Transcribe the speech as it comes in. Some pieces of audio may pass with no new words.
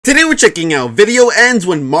Today we're checking out Video Ends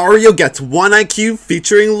When Mario Gets 1 IQ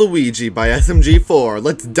featuring Luigi by SMG001.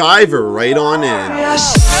 Let's dive right on in.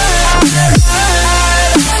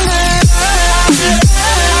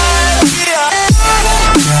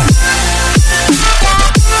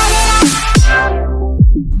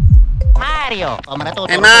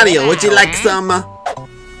 Hey Mario, would you like some?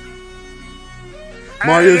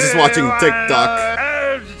 Mario's just watching TikTok.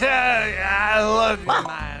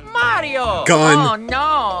 Mario! Gun. Oh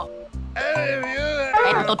no!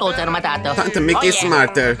 Time to make you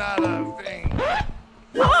smarter.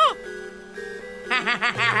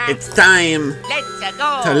 It's time Let's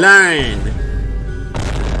go! to learn.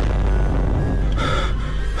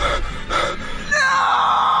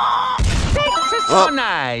 This is so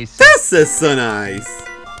nice! This is so nice.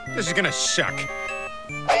 This is gonna suck.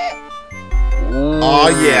 Oh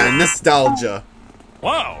yeah, nostalgia.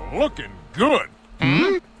 Wow, looking good.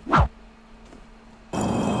 Hmm?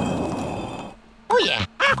 Oh yeah!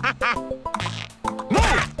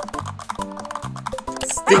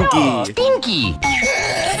 Stinky. Stinky!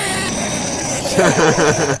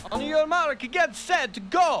 On your mark, get set,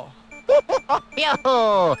 go!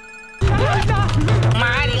 Yo!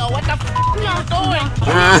 Mario, what the f are you doing?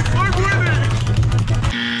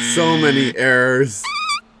 So many errors.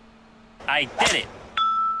 I did it.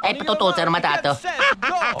 Ay, patutusan naman tato. Get set,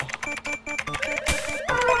 go!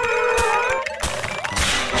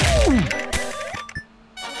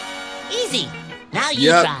 Easy! Now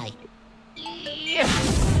you Yep. try.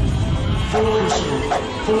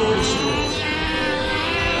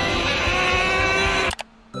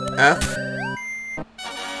 F.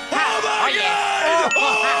 Oh yeah!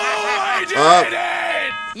 Up.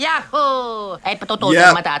 Yahoo! Ay, patutusan Yep.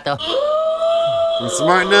 naman tato. I'm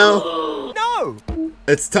smart now. No!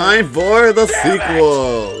 It's time for the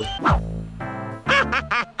sequel.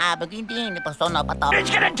 Begin pa so na pato.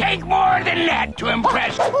 It's gonna take more than that to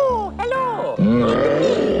impress. Oh, hello!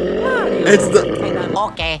 It's the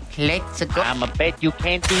Okay, let's go. I'ma bet you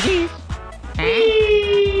can't do this.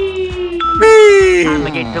 me.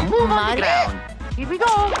 I'ma get some move on the ground. Here we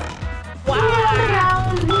go.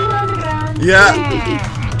 Wow! Yeah.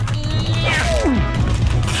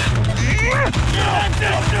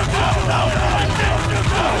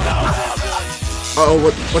 Uh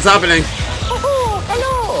oh, what's happening? Oh,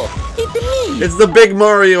 hello! It's me! It's the big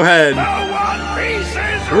Mario head. I'm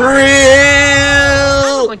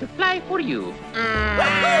Real. going to fly for you.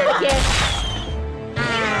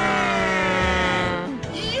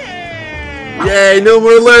 Yay! No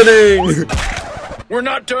more learning. We're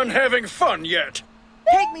not done having fun yet.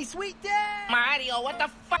 Take me, sweet dad! Mario, what the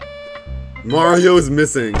fuck? Mario is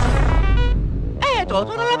missing. Eto,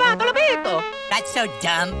 sono lavato, l'abito. That's so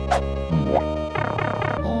dumb.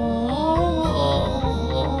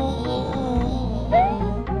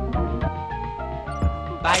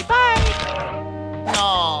 Bye bye.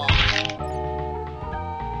 No.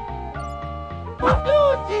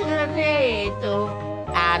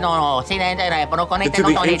 Ah, no. Telefono, Get to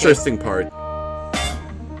the interesting part.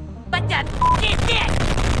 But that is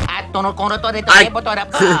At tono kono to dito I- telefono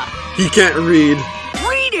pa. He can't read.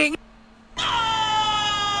 Reading!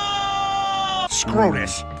 Screw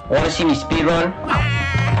this. Wanna see me speedrun?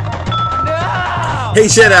 Hey,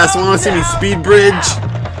 shit ass, wanna see me speed bridge?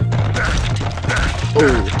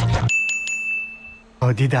 Oh.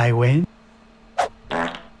 Oh, did I win?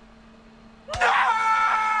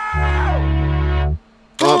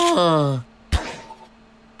 Up.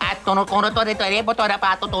 At tono kono to dito telefono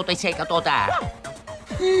pa tututoy sa katota.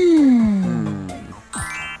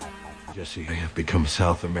 Jesse, I have become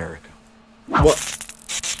South America. What?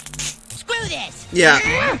 Screw this! Yeah.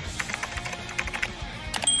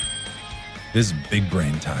 This is big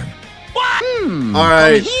brain time. All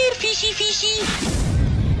right. Here, fishy, fishy!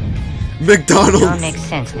 McDonald's. Makes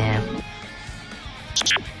sense now.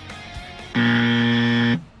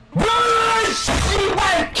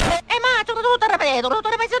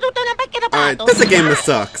 All right. This is a game that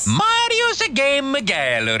sucks. Mario's a game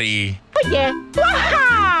gallery.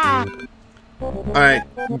 All right.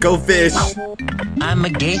 Go fish.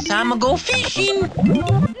 I'ma go fishing.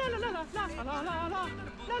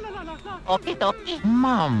 Okay, okay.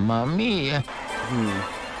 Mamma mia.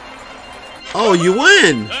 Oh, you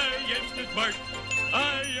win.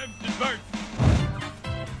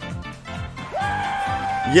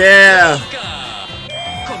 Yeah.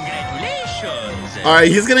 Congratulations. All right.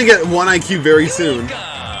 He's gonna get 1 IQ very soon.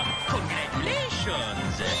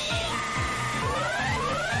 Congratulations.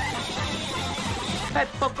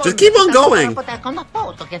 Just keep on going.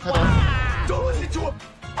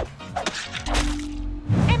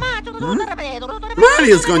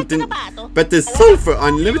 Mario's going to... Bet this sold for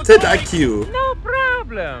unlimited IQ. No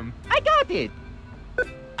problem. I got it.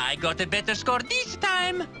 I got a better score this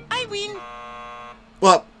time. I win.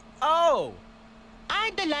 Well, Oh.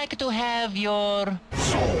 I'd like to have your...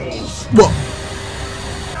 well.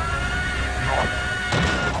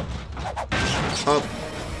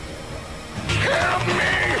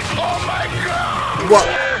 Oh my god! What?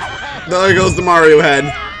 There goes the Mario head.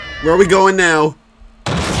 Where are we going now?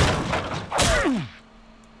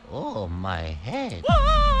 Oh, my head.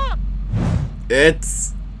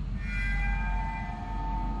 It's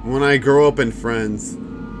when I grow up in Friends.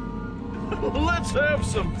 Let's have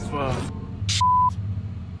some fun.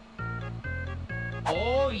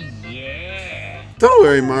 Oh, yeah. Don't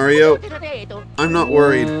worry, Mario. I'm not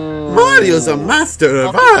worried. Mario's a master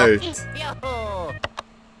of art.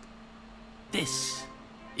 This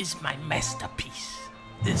is my masterpiece.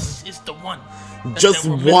 This is the one. Just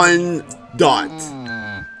one dot.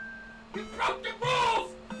 We broke the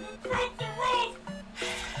rules! We broke the rules!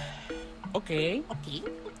 Okay.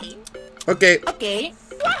 Okay. Okay.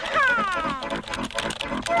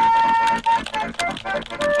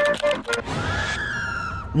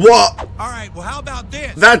 What? Alright, well how about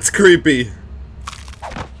this? That's creepy.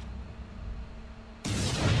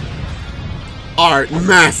 Art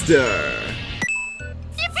master.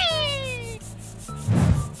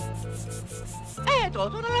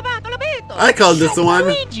 I called this one.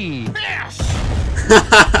 Luigi.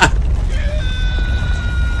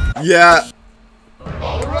 Yeah.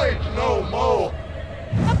 Alright, no more.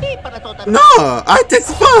 No, art is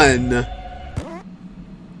fun.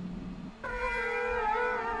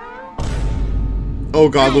 Oh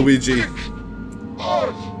God, Luigi.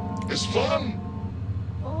 Art is fun.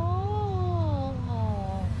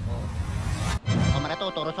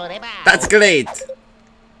 That's great.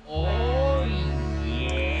 Oh,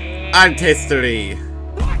 yeah. Art history.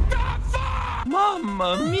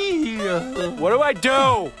 Mamma mia. What do I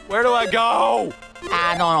do? Where do I go?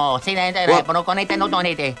 Ah, no. Telefono,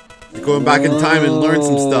 conecte. Going back in time and learn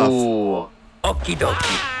some stuff. Okie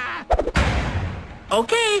dokie.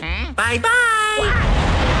 Okay. Bye-bye.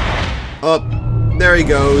 Up. There he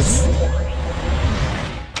goes.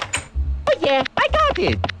 Oh yeah, I got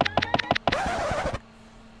it.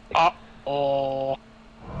 Oh.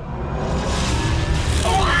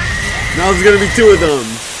 Now there's gonna be two of them.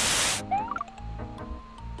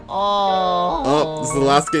 Oh. This is the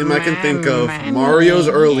last game I can think of. Mario's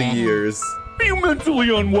early years. Are you mentally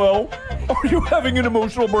unwell? Are you having an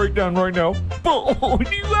emotional breakdown right now? Oh,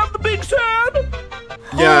 do you have the big sad?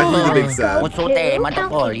 Yeah, he's a big sad. What's the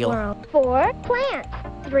mantafolio? 4 plants,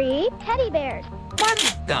 3 teddy bears,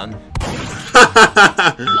 One's done.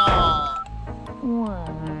 No.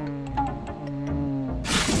 1.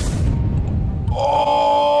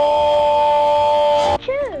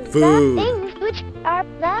 Choose Food. the things which are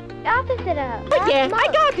the opposite of. Oh yeah, the I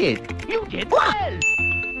most. got it. You did well.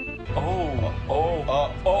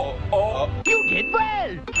 You did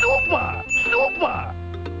well. Super, super.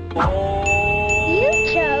 You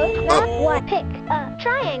chose the what? Pick a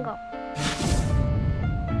triangle.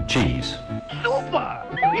 Cheese. Super.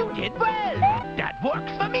 You did well. That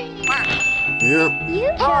works for me. Yeah. You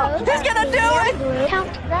chose Who's gonna do it? blue.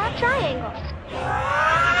 Count the triangles.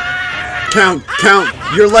 Count, count.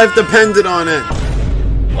 Your life depended on it.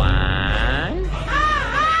 1,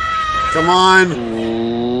 Come on.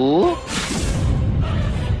 2,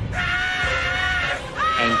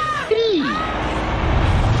 and 3.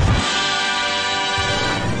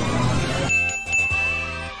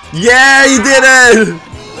 Yeah, you did it.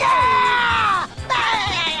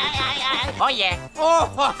 Oh, yeah.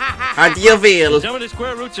 How do you feel? The sum of the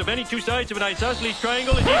square roots of any two sides of an isosceles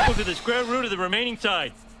triangle is equal to the square root of the remaining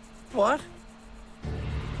side. What?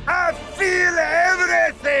 I feel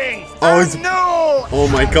everything! Oh, it's, oh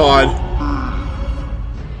my God.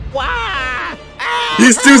 Wow.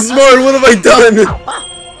 He's too smart. What have I done?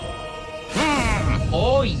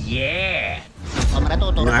 Oh, yeah.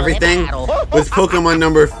 You know everything with Pokemon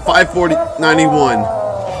number 54091.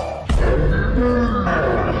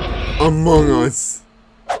 Among Us.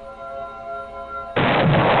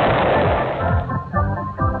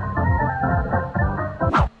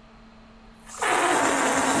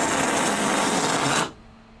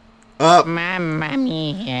 Up. Mamma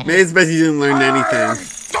mia. Maybe it's best you didn't learn anything.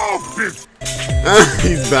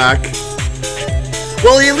 He's back.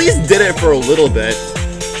 Well, he at least did it for a little bit.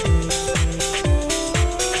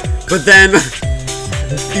 But then,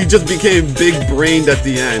 he just became big-brained at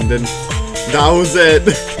the end, and that was it.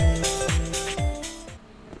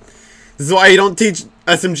 This is why you don't teach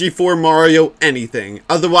SMG4 Mario anything.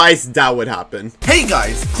 Otherwise, that would happen. Hey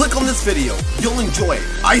guys, click on this video. You'll enjoy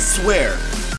it. I swear.